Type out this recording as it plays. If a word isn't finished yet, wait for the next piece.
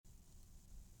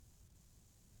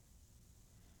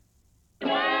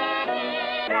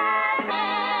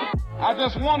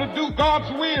just want to do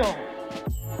God's will.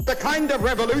 The kind of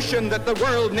revolution that the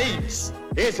world needs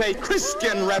is a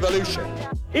Christian revolution.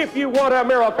 If you want a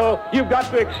miracle, you've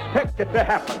got to expect it to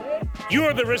happen. You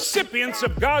are the recipients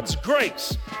of God's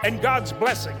grace and God's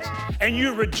blessings, and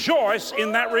you rejoice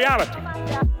in that reality.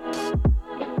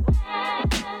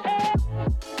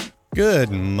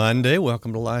 Good Monday.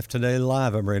 Welcome to Life Today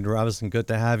Live. I'm Randy Robinson. Good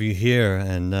to have you here.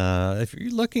 And if you're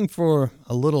looking for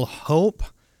a little hope,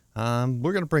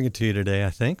 we're going to bring it to you today, I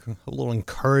think. A little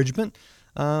encouragement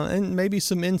and maybe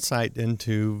some insight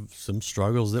into some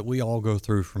struggles that we all go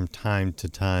through from time to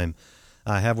time.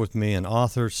 I have with me an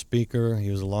author, speaker.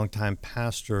 He was a longtime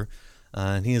pastor,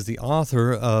 and he is the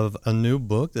author of a new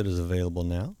book that is available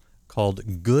now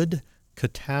called Good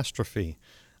Catastrophe.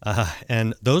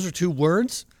 And those are two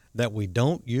words that we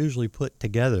don't usually put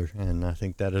together, and I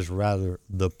think that is rather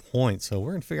the point. So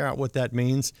we're going to figure out what that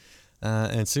means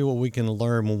and see what we can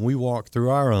learn when we walk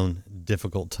through our own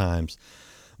difficult times.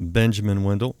 Benjamin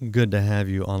Windle, good to have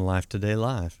you on Life Today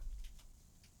Live.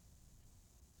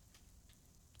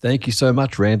 Thank you so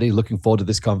much, Randy. Looking forward to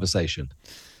this conversation.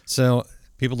 So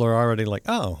people are already like,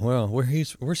 oh, well,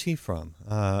 where's he from?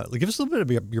 Give us a little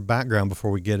bit of your background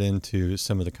before we get into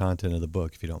some of the content of the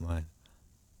book, if you don't mind.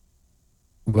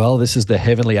 Well, this is the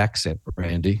heavenly accent,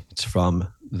 Randy. It's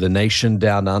from the nation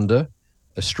down under,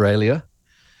 Australia.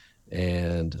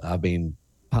 And I've been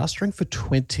pastoring for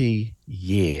 20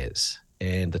 years.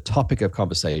 And the topic of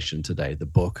conversation today, the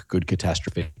book, Good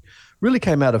Catastrophe, really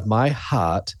came out of my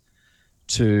heart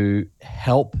to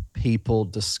help people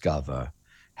discover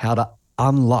how to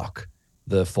unlock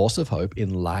the force of hope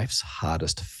in life's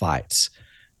hardest fights.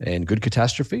 And Good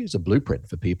Catastrophe is a blueprint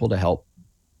for people to help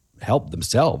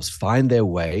themselves find their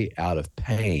way out of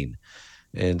pain.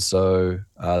 And so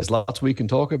there's lots we can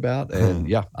talk about, and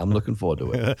yeah, I'm looking forward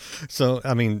to it. So,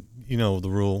 I mean, you know, the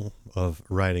rule of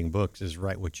writing books is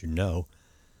write what you know.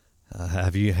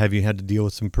 Have you had to deal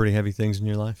with some pretty heavy things in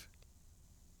your life?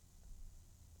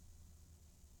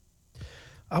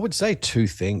 I would say two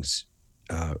things,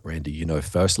 Randy. You know,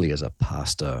 firstly, as a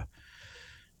pastor,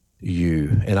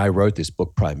 and I wrote this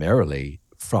book primarily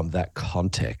from that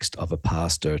context of a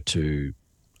pastor to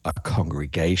a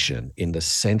congregation, in the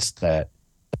sense that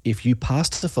if you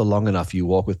pastor for long enough, you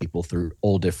walk with people through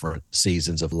all different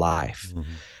seasons of life.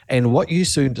 Mm-hmm. And what you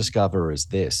soon discover is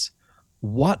this: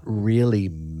 what really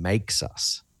makes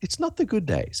us, it's not the good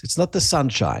days, it's not the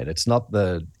sunshine, it's not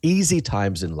the easy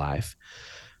times in life.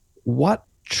 What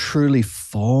truly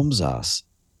forms us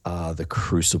are the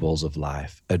crucibles of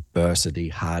life, adversity,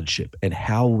 hardship, and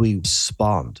how we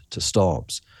respond to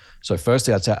storms. So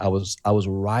firstly, I'd say I was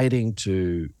writing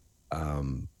to,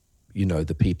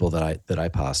 the people that I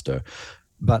pastor,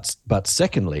 but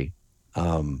secondly,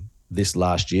 this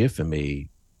last year for me,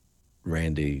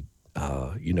 Randy,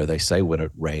 they say when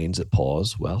it rains, it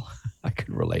pours. Well, I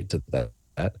can relate to that.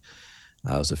 It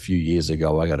was a few years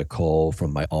ago, I got a call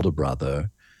from my older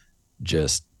brother,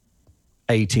 just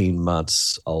 18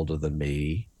 months older than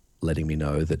me, letting me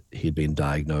know that he'd been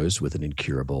diagnosed with an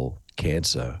incurable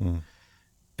cancer. Mm.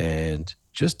 And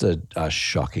just a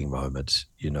shocking moment,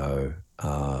 young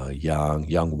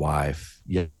wife.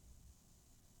 Yeah.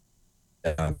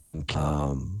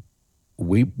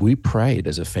 We prayed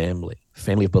as a family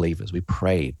of believers. We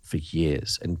prayed for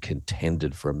years and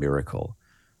contended for a miracle.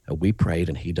 And we prayed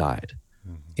and he died.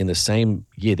 Mm-hmm. In the same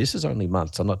year, this is only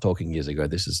months. I'm not talking years ago.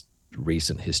 This is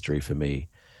recent history for me.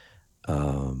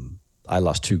 I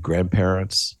lost two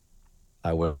grandparents.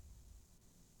 I went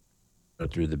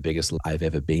through the biggest I've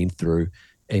ever been through.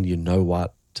 And you know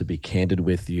what? To be candid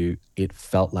with you, it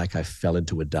felt like I fell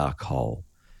into a dark hole.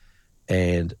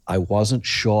 And I wasn't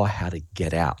sure how to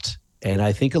get out. And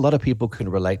I think a lot of people can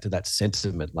relate to that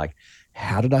sentiment. Like,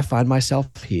 how did I find myself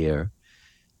here?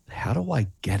 How do I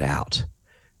get out?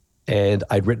 And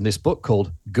I'd written this book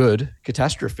called Good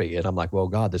Catastrophe. And I'm like, well,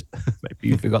 God, maybe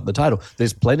you forgot the title.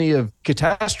 There's plenty of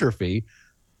catastrophe.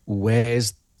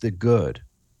 Where's the good?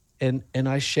 And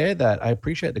I share that. I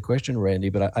appreciate the question, Randy,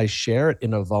 but I share it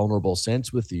in a vulnerable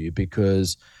sense with you,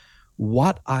 because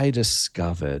what I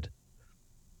discovered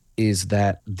is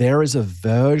that there is a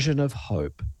version of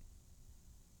hope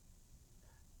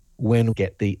when we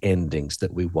get the endings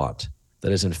that we want,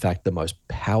 that is in fact the most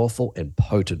powerful and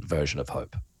potent version of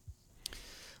hope.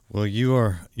 Well, you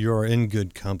are in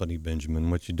good company,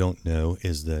 Benjamin. What you don't know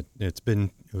is that it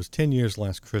was 10 years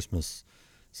last Christmas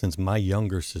since my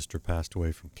younger sister passed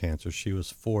away from cancer. She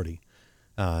was 40.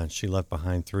 She left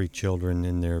behind 3 children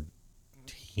in their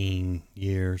teen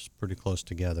years, pretty close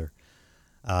together.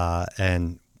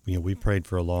 And we prayed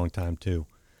for a long time too.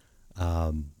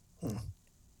 And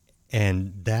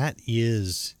that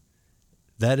is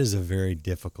That is a very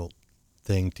difficult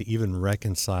thing to even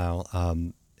reconcile.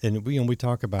 And we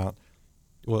talk about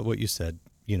what you said,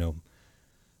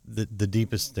 the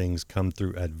deepest things come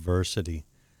through adversity.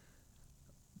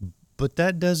 But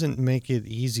that doesn't make it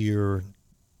easier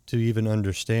to even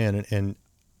understand. And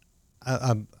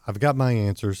I've got my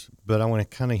answers, but I want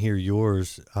to kind of hear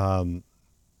yours,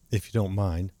 if you don't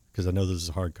mind, because I know this is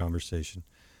a hard conversation.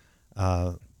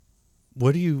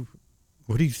 What do you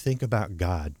think about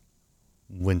God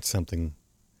when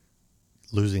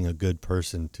losing a good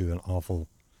person to an awful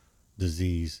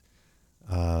disease,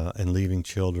 and leaving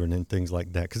children and things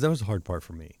like that? Because that was the hard part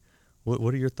for me.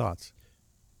 What are your thoughts?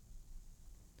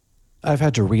 I've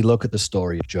had to relook at the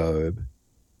story of Job,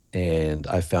 and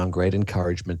I found great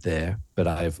encouragement there. But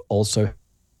I've also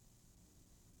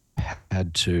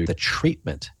had to the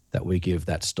treatment that we give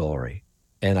that story,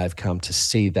 and I've come to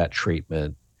see that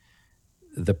treatment,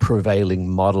 the prevailing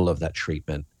model of that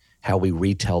treatment, how we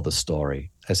retell the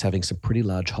story, as having some pretty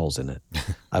large holes in it.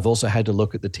 I've also had to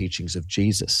look at the teachings of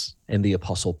Jesus and the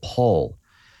Apostle Paul.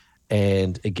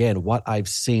 And again, what I've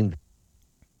seen,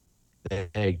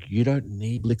 you don't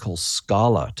need a biblical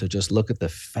scholar to just look at the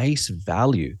face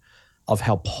value of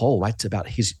how Paul writes about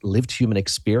his lived human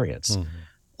experience. Mm-hmm.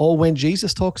 Or when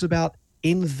Jesus talks about,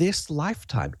 in this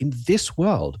lifetime, in this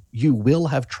world, you will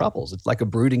have troubles. It's like a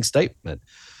brooding statement.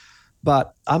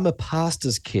 But I'm a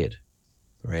pastor's kid,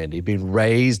 Randy, been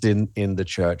raised in the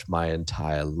church my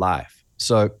entire life.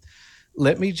 So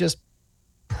let me just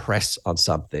press on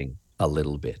something a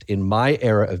little bit. In my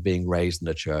era of being raised in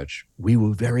the church, we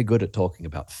were very good at talking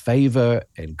about favor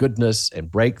and goodness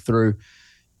and breakthrough.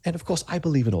 And of course, I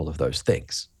believe in all of those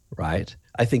things, right?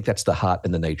 I think that's the heart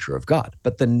and the nature of God.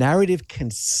 But the narrative can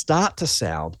start to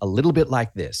sound a little bit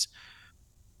like this.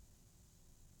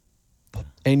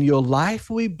 And your life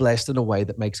will be blessed in a way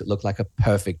that makes it look like a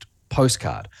perfect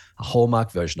postcard, a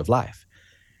Hallmark version of life.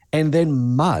 And then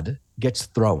mud gets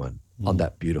thrown on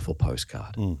that beautiful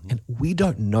postcard. Mm-hmm. And we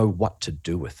don't know what to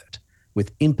do with it,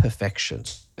 with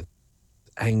imperfections, with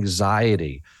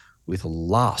anxiety, with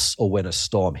loss, or when a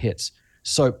storm hits.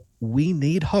 So we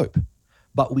need hope,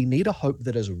 but we need a hope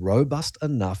that is robust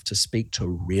enough to speak to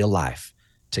real life,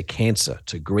 to cancer,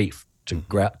 to grief, to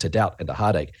doubt, and to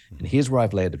heartache. And here's where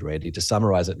I've landed, Randy, to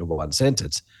summarize it in one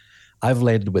sentence. I've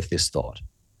landed with this thought.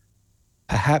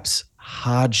 Perhaps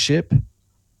hardship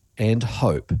and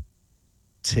hope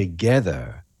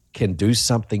together can do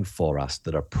something for us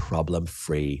that a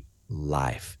problem-free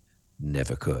life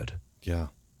never could. Yeah.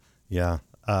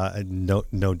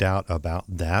 No doubt about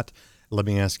that. Let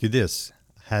me ask you this.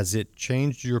 Has it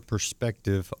changed your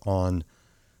perspective on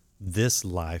this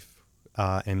life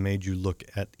and made you look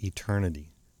at eternity?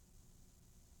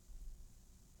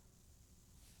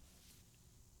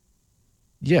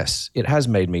 Yes, it has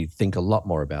made me think a lot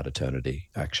more about eternity,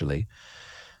 actually.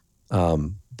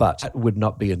 But that would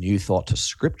not be a new thought to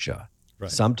Scripture.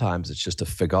 Right. Sometimes it's just a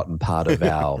forgotten part of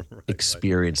our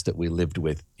experience that we lived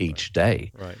with each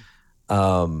day. Right.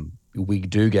 We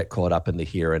do get caught up in the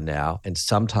here and now. And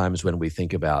sometimes when we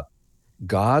think about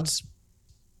God's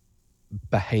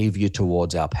behavior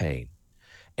towards our pain,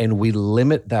 and we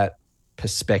limit that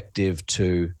perspective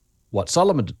to what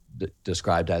Solomon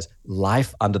described as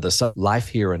life under the sun, life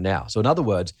here and now. So in other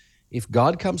words, if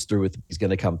God comes through with me, he's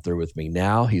going to come through with me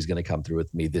now. He's going to come through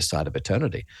with me this side of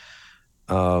eternity.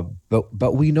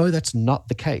 But we know that's not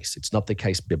the case. It's not the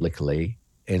case biblically.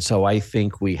 And so I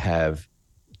think we have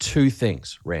two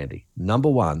things, Randy. Number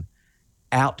one,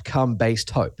 outcome-based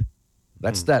hope.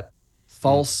 That's that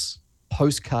false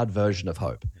postcard version of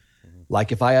hope.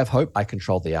 Like if I have hope, I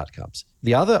control the outcomes.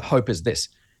 The other hope is this.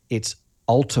 It's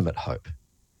ultimate hope.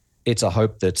 It's a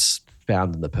hope that's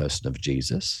found in the person of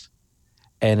Jesus.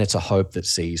 And it's a hope that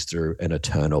sees through an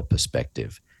eternal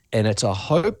perspective. And it's a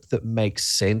hope that makes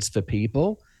sense for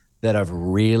people that have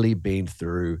really been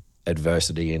through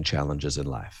adversity and challenges in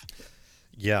life.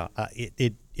 Yeah,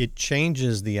 it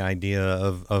changes the idea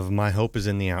of my hope is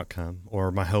in the outcome,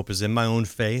 or my hope is in my own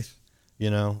faith,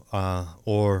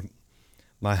 or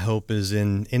my hope is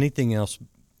in anything else.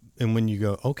 And when you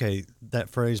go, okay,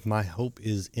 that phrase, my hope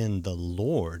is in the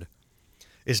Lord,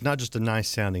 it's not just a nice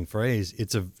sounding phrase.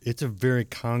 It's a very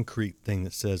concrete thing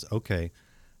that says, okay,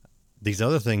 these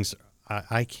other things,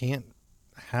 I can't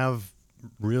have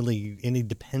really any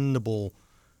dependable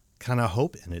kind of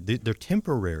hope in it. They're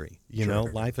temporary,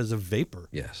 life is a vapor.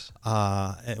 Yes.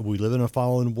 We live in a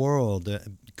fallen world.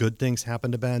 Good things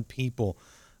happen to bad people.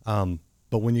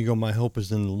 But when you go, my hope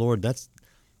is in the Lord,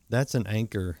 that's an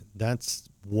anchor. That's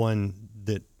one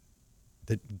that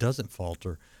doesn't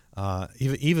falter.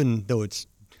 Even though it's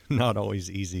not always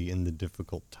easy in the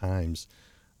difficult times.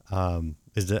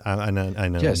 Is that I know?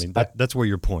 Yes, I mean, that's where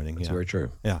you're pointing. That's yeah. very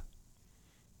true. Yeah.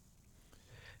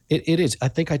 It is. I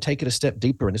think I take it a step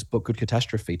deeper in this book, Good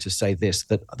Catastrophe, to say this,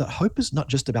 that hope is not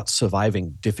just about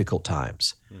surviving difficult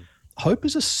times. Hope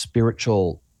is a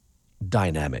spiritual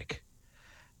dynamic,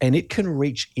 and it can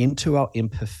reach into our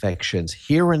imperfections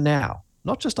here and now,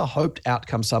 not just a hoped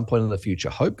outcome some point in the future.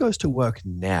 Hope goes to work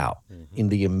now in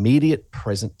the immediate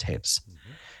present tense,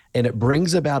 and it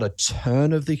brings about a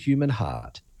turn of the human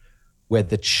heart where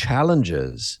the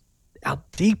challenges, our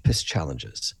deepest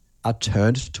challenges, are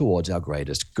turned towards our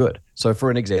greatest good. So for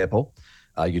an example,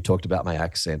 you talked about my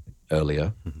accent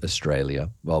earlier, Australia.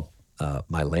 Well,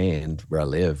 my land where I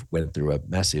live went through a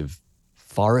massive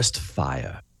forest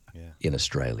fire in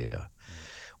Australia.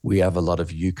 We have a lot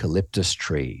of eucalyptus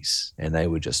trees, and they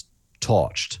were just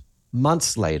torched.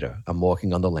 Months later, I'm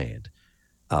walking on the land,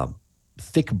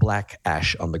 thick black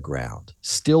ash on the ground,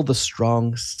 still the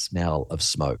strong smell of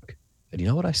smoke. And you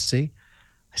know what I see?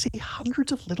 I see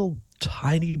hundreds of little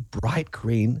tiny bright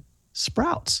green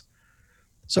sprouts.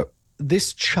 So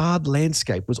this charred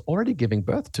landscape was already giving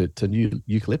birth to new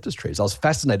eucalyptus trees. I was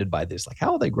fascinated by this. Like,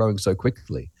 how are they growing so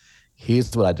quickly?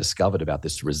 Here's what I discovered about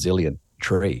this resilient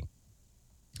tree.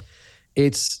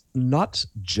 It's not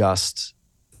just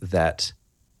that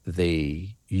the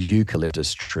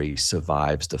eucalyptus tree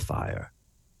survives the fire.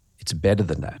 It's better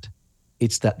than that.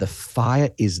 It's that the fire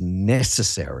is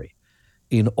necessary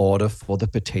in order for the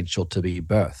potential to be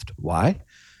birthed. Why?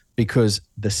 Because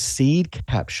the seed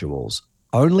capsules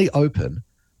only open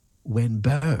when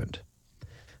burned.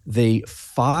 The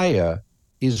fire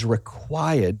is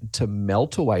required to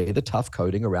melt away the tough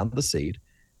coating around the seed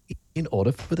in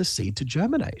order for the seed to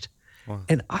germinate. Wow.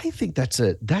 And I think that's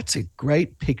a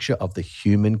great picture of the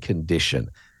human condition.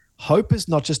 Hope is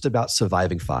not just about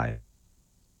surviving fires.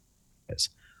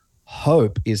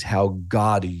 Hope is how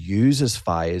God uses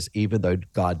fires, even though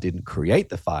God didn't create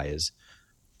the fires,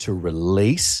 to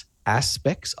release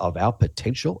aspects of our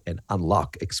potential and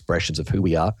unlock expressions of who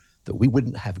we are that we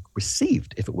wouldn't have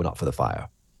received if it were not for the fire.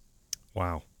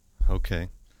 Wow. Okay.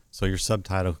 So your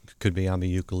subtitle could be "I'm a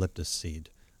eucalyptus seed,"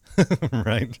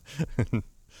 right?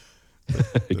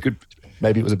 It could.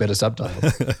 Maybe it was a better subtitle.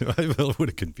 It would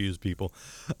have confused people.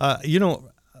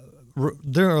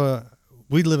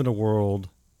 We live in a world,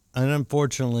 and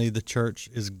unfortunately, the church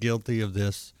is guilty of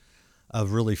this,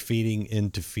 of really feeding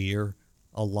into fear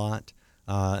a lot.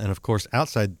 And of course,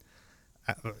 outside,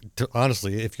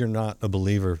 honestly, if you're not a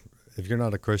believer, if you're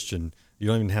not a Christian, you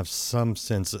don't even have some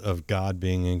sense of God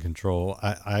being in control.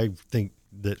 I think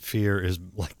that fear is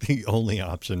like the only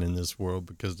option in this world,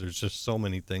 because there's just so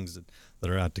many things that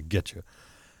are out to get you.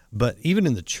 But even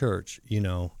in the church, you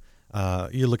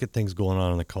look at things going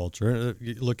on in the culture.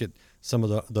 You look at some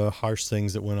of the harsh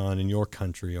things that went on in your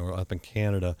country or up in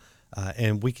Canada,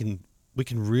 and we can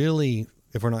really,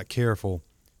 if we're not careful,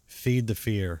 feed the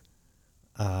fear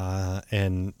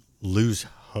and lose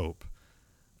hope.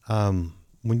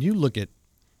 When you look at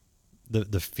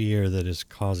the fear that is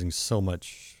causing so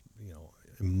much,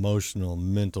 emotional,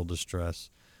 mental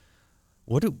distress,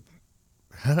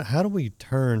 how do we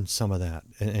turn some of that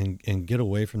and get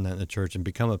away from that in the church and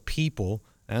become a people,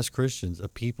 as Christians, a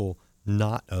people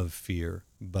not of fear,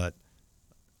 but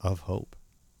of hope?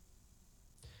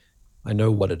 I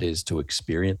know what it is to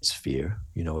experience fear.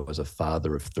 As a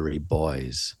father of 3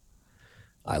 boys,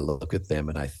 I look at them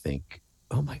and I think,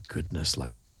 oh my goodness,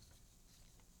 like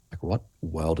what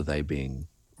world are they being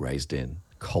raised in?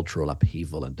 Cultural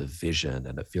upheaval and division,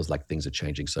 and it feels like things are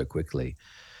changing so quickly.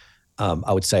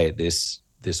 I would say it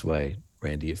this way,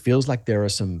 Randy. It feels like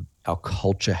our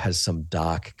culture has some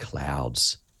dark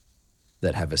clouds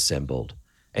that have assembled.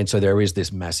 And so there is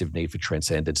this massive need for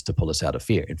transcendence to pull us out of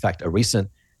fear. In fact, a recent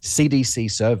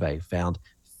CDC survey found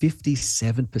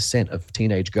 57% of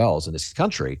teenage girls in this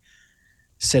country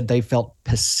said they felt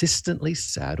persistently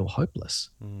sad or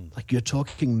hopeless. Like, you're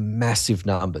talking massive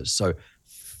numbers. So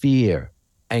fear,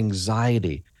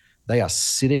 anxiety, they are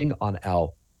sitting on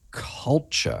our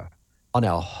culture, on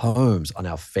our homes, on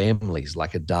our families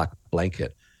like a dark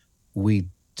blanket. We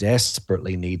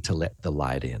desperately need to let the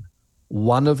light in.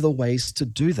 One of the ways to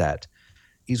do that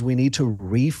is we need to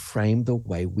reframe the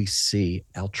way we see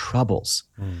our troubles.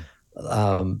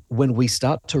 When we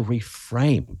start to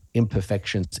reframe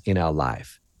imperfections in our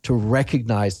life, to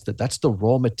recognize that that's the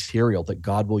raw material that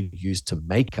God will use to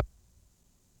make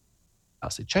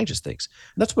us, it changes things.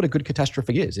 And that's what a good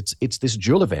catastrophe is. It's this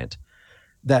dual event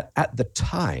that at the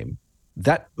time,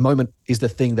 that moment is the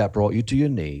thing that brought you to your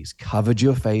knees, covered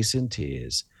your face in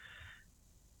tears.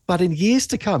 But in years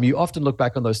to come, you often look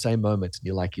back on those same moments and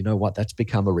you're like, you know what? That's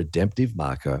become a redemptive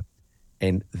marker.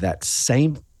 And that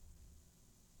same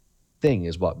thing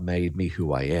is what made me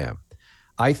who I am.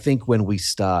 I think when we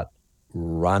start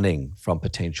running from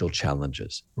potential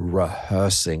challenges,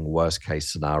 rehearsing worst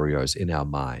case scenarios in our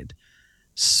mind,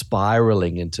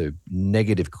 spiraling into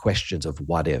negative questions of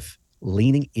what if,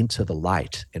 leaning into the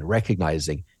light and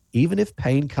recognizing even if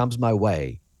pain comes my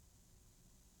way,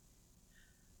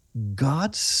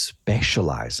 God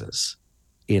specializes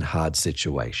in hard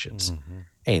situations,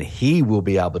 and he will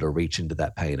be able to reach into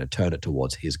that pain and turn it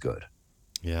towards his good.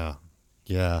 Yeah.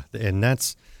 Yeah. And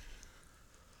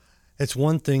it's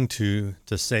one thing to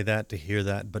say that, to hear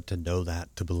that, but to know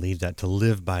that, to believe that, to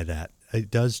live by that.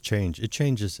 It does change. It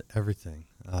changes everything.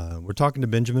 We're talking to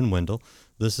Benjamin Windle.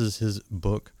 This is his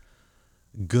book,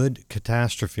 Good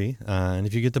Catastrophe. And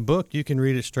if you get the book, you can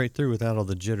read it straight through without all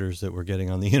the jitters that we're getting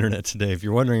on the internet today. If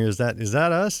you're wondering, is that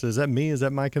us? Is that me? Is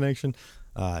that my connection?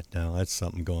 No, that's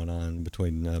something going on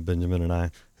between Benjamin and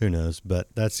I. Who knows? But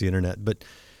that's the internet. But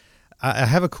I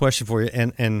have a question for you,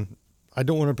 and I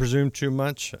don't want to presume too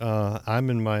much. I'm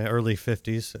in my early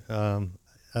 50s.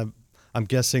 I'm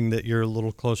guessing that you're a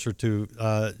little closer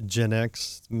to Gen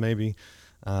X, maybe.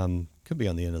 Could be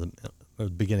on the end of the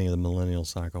beginning of the millennial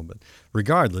cycle. But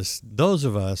regardless, those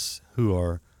of us who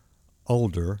are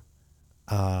older,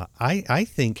 I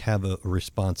think have a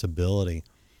responsibility.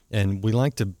 And we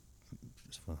like to,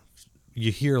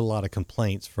 you hear a lot of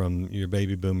complaints from your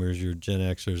baby boomers, your Gen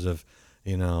Xers of,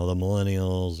 the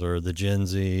millennials or the Gen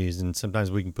Zs, and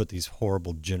sometimes we can put these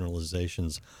horrible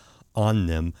generalizations on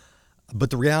them.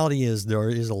 But the reality is there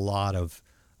is a lot of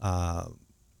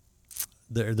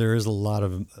there is a lot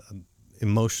of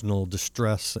emotional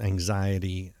distress,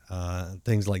 anxiety,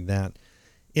 things like that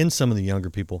in some of the younger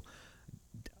people.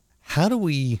 How do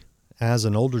we, as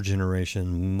an older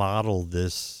generation, model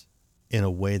this in a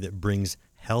way that brings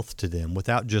health to them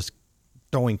without just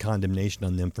throwing condemnation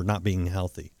on them for not being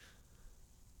healthy?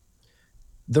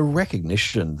 The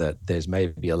recognition that there's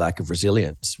maybe a lack of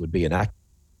resilience would be an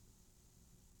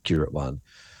accurate one.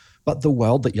 But the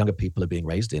world that younger people are being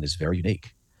raised in is very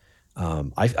unique.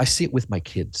 I see it with my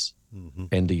kids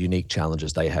and the unique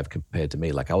challenges they have compared to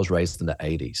me. Like, I was raised in the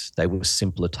 80s. They were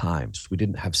simpler times. We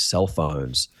didn't have cell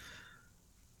phones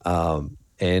and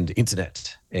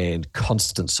internet and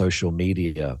constant social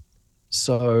media.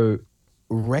 So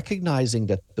recognizing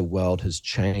that the world has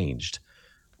changed,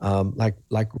 like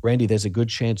Randy, there's a good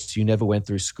chance you never went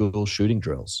through school shooting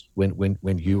drills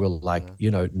when you were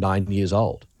 9 years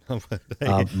old.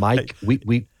 Mike,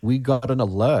 we got an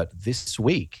alert this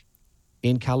week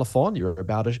in California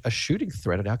about a shooting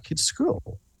threat at our kids'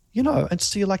 school. And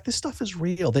so you're like, this stuff is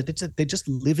real. They're just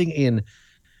living in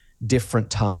different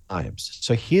times.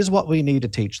 So here's what we need to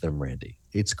teach them, Randy.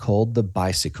 It's called the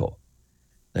bicycle.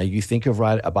 Now you think of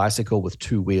a bicycle with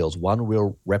two wheels. One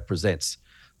wheel represents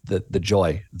the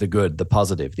joy, the good, the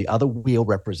positive. The other wheel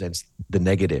represents the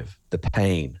negative, the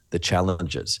pain, the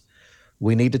challenges.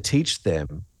 We need to teach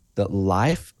them that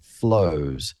life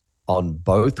flows on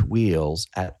both wheels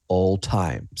at all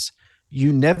times.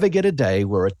 You never get a day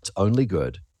where it's only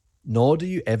good, nor do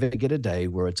you ever get a day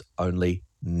where it's only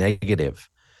negative.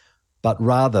 But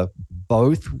rather,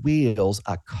 both wheels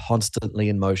are constantly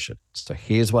in motion. So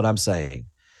here's what I'm saying.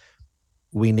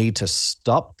 We need to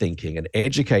stop thinking and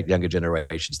educate younger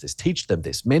generations this, teach them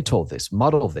this, mentor this,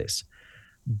 model this.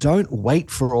 Don't wait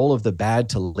for all of the bad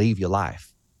to leave your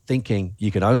life, thinking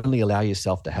you can only allow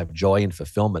yourself to have joy and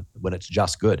fulfillment when it's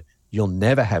just good. You'll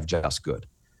never have just good.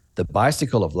 The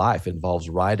bicycle of life involves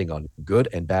riding on good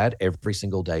and bad every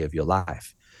single day of your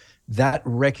life. That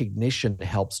recognition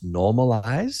helps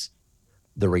normalize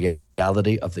the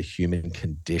reality of the human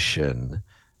condition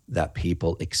that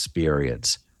people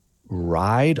experience.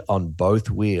 Ride on both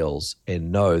wheels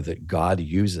and know that God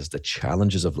uses the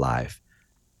challenges of life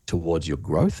towards your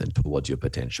growth and towards your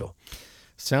potential.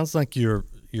 Sounds like you're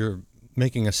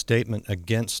making a statement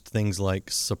against things like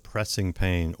suppressing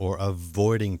pain or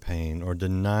avoiding pain or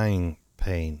denying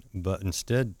pain, but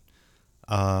instead,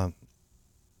 I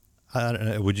don't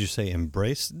know, would you say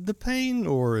embrace the pain,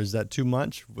 or is that too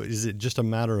much? Is it just a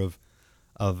matter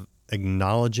of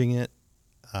acknowledging it,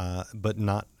 but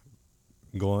not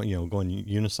going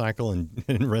unicycle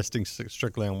and resting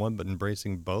strictly on one, but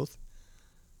embracing both?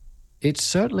 It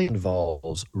certainly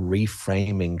involves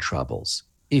reframing troubles.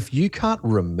 If you can't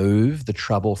remove the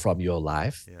trouble from your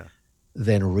life,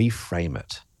 then reframe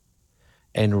it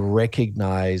and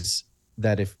recognize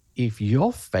that if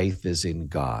your faith is in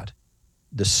God,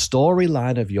 the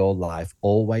storyline of your life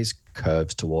always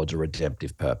curves towards a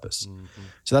redemptive purpose.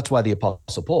 So that's why the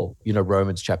Apostle Paul,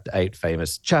 Romans chapter 8,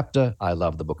 famous chapter. I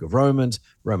love the book of Romans.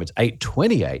 Romans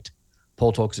 8:28,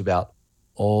 Paul talks about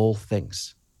all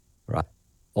things, right?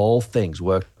 all things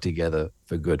work together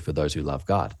for good for those who love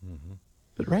God. Mm-hmm.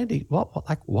 But Randy,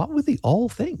 what were the all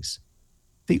things?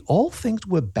 The all things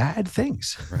were bad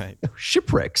things, right?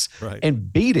 Shipwrecks, right,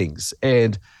 and beatings,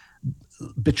 and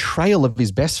betrayal of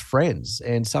his best friends,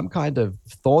 and some kind of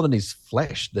thorn in his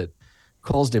flesh that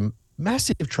caused him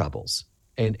massive troubles.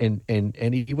 And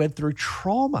he went through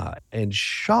trauma and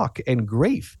shock and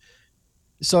grief.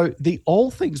 So the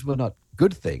all things were not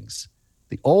good things.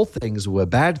 The all things were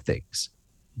bad things.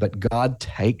 But God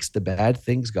takes the bad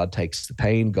things, God takes the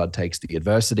pain, God takes the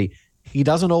adversity. He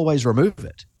doesn't always remove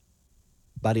it,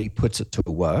 but he puts it to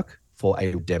work for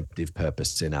a redemptive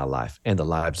purpose in our life and the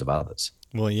lives of others.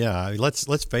 Well, yeah,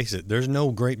 let's face it. There's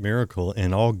no great miracle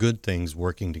in all good things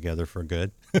working together for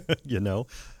good. I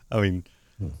mean,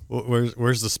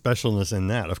 where's the specialness in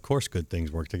that? Of course, good things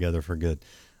work together for good.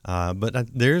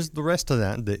 But there's the rest of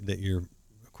that you're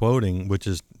quoting, which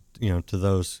is, to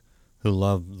those who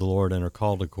love the Lord and are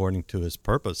called according to his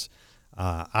purpose.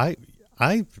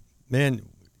 Man,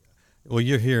 well,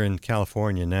 you're here in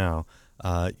California now.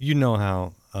 You know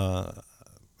how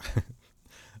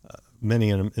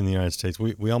many in the United States,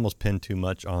 we almost pin too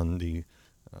much on the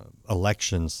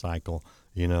election cycle,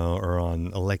 or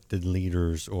on elected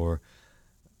leaders, or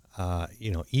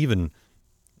even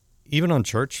on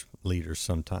church leaders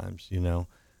sometimes.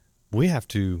 We have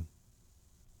to.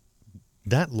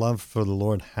 That love for the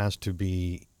Lord has to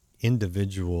be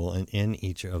individual and in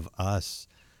each of us.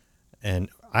 And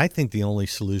I think the only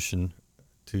solution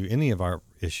to any of our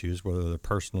issues, whether they're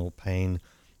personal pain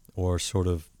or sort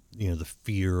of, the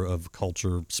fear of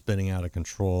culture spinning out of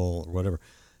control or whatever,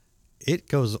 it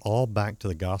goes all back to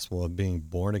the gospel of being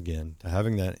born again, to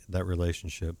having that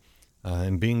relationship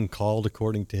and being called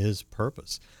according to his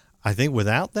purpose. I think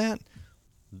without that,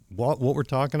 what we're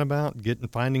talking about,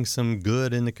 finding some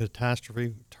good in the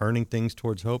catastrophe, turning things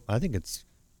towards hope, I think it's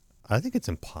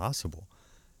impossible.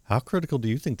 How critical do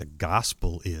you think the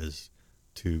gospel is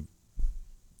to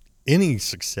any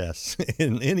success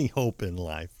and any hope in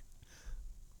life?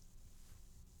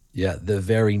 Yeah, the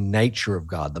very nature of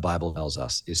God, the Bible tells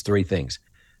us, is three things: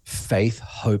 faith,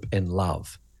 hope, and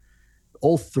love.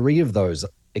 All three of those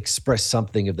express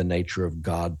something of the nature of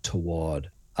God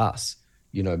toward us.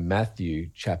 Matthew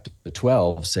chapter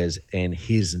 12 says, and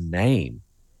his name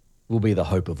will be the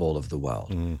hope of all of the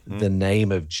world. Mm-hmm. The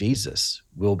name of Jesus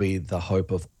will be the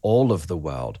hope of all of the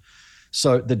world.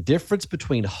 So the difference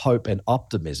between hope and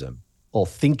optimism, or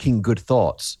thinking good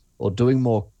thoughts, or doing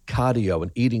more cardio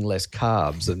and eating less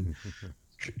carbs and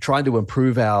trying to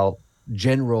improve our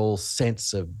general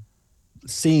sense of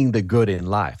seeing the good in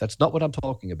life. That's not what I'm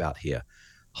talking about here.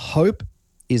 Hope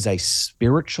is a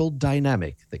spiritual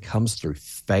dynamic that comes through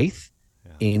faith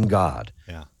in God.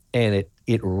 Yeah. And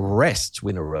it rests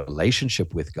in a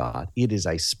relationship with God. It is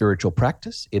a spiritual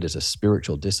practice. It is a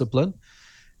spiritual discipline.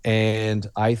 And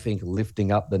I think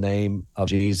lifting up the name of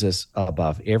Jesus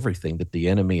above everything that the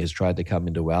enemy has tried to come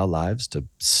into our lives to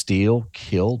steal,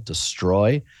 kill,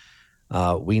 destroy,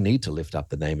 we need to lift up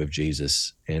the name of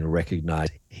Jesus and recognize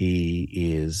he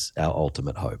is our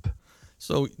ultimate hope.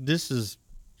 So this is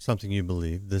something you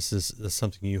believe. This is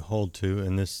something you hold to,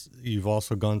 and you've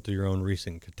also gone through your own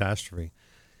recent catastrophe.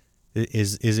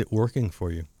 Is it working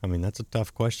for you? I mean, that's a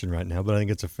tough question right now, but I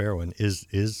think it's a fair one.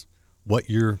 Is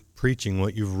what you're preaching,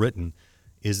 what you've written,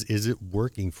 is it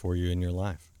working for you in your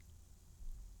life?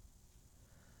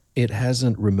 It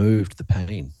hasn't removed the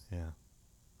pain. Yeah.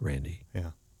 Randy.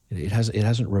 Yeah. It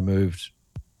hasn't removed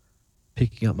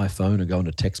picking up my phone and going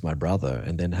to text my brother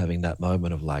and then having that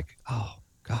moment of like, oh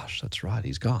gosh, that's right,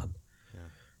 he's gone. Yeah.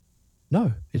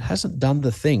 No, it hasn't done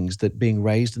the things that being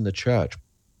raised in the church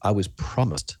I was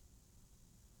promised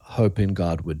hope in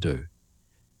God would do.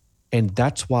 And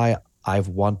that's why I've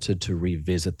wanted to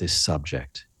revisit this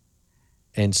subject.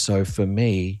 And so for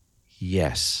me,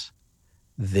 yes,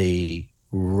 the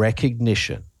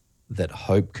recognition that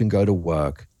hope can go to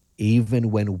work even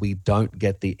when we don't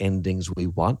get the endings we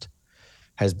want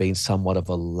has been somewhat of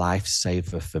a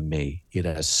lifesaver for me. It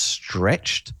has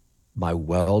stretched my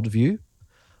worldview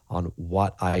on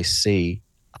what I see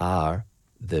are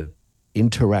the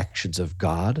interactions of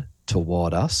God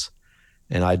toward us.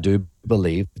 And I do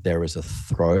believe there is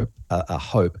a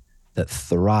hope that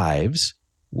thrives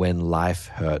when life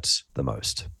hurts the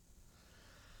most.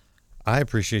 I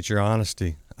appreciate your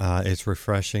honesty. It's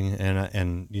refreshing.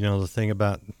 And the thing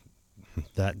about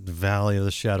that valley of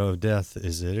the shadow of death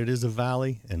is that it is a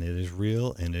valley, and it is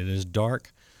real, and it is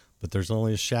dark, but there's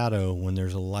only a shadow when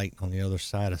there's a light on the other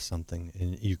side of something,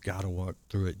 and you got to walk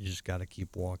through it. You just got to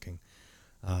keep walking.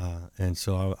 And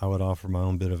so I would offer my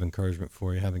own bit of encouragement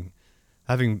for you, having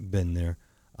been there.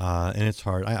 And it's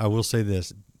hard. I will say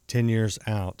this, 10 years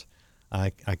out,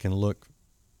 I can look,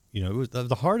 you know, it was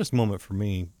the hardest moment for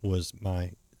me was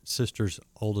my sister's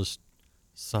oldest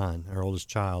son, her oldest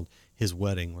child, his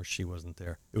wedding where she wasn't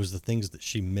there. It was the things that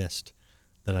she missed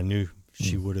that I knew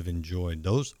she would have enjoyed.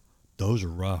 Those are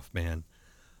rough, man.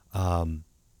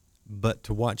 But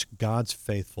to watch God's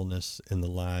faithfulness in the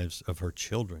lives of her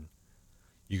children,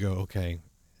 you go, okay,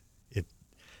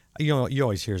 you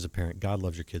always hear as a parent, God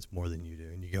loves your kids more than you do.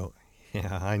 And you go,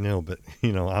 yeah, I know, but,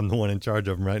 you know, I'm the one in charge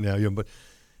of them right now. But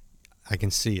I can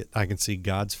see it. I can see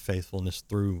God's faithfulness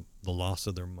through the loss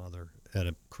of their mother at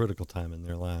a critical time in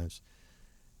their lives.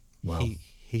 Wow.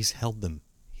 He's held them.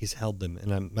 He's held them.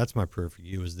 And that's my prayer for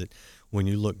you, is that when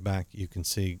you look back, you can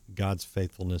see God's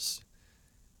faithfulness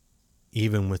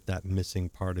even with that missing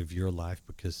part of your life,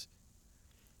 because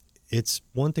it's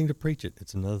one thing to preach it.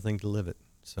 It's another thing to live it.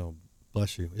 So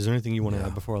bless you. Is there anything you want to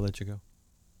add before I let you go?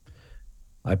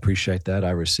 I appreciate that. I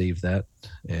received that.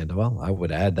 And, well, I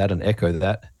would add that and echo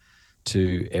that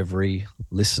to every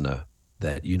listener,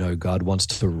 that, you know, God wants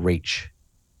to reach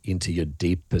into your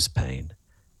deepest pain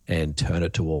and turn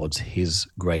it towards his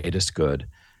greatest good.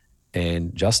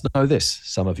 And just know this,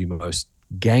 some of your most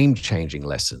game-changing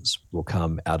lessons will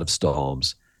come out of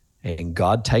storms. And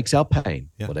God takes our pain,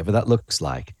 whatever that looks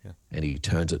like, and he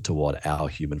turns it toward our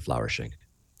human flourishing.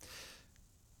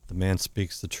 The man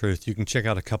speaks the truth. You can check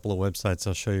out a couple of websites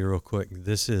I'll show you real quick.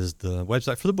 This is the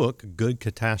website for the book,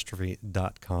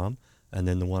 goodcatastrophe.com. And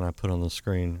then the one I put on the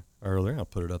screen earlier, I'll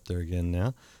put it up there again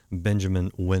now,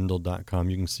 benjaminwindle.com.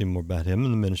 You can see more about him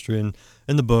and the ministry and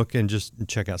the book, and just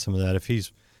check out some of that. If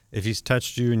he's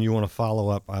touched you and you want to follow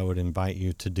up, I would invite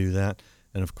you to do that.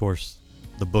 And, of course,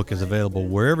 the book is available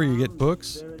wherever you get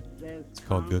books. It's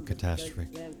called Good Catastrophe.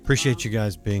 Appreciate you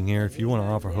guys being here. If you want to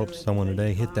offer hope to someone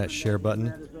today, hit that share button.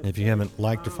 And if you haven't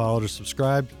liked or followed or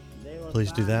subscribed,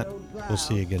 please do that. We'll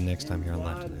see you again next time here on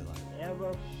Life Today Live.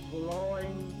 Ever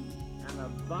flowing and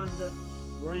abundant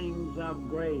springs of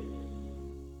grace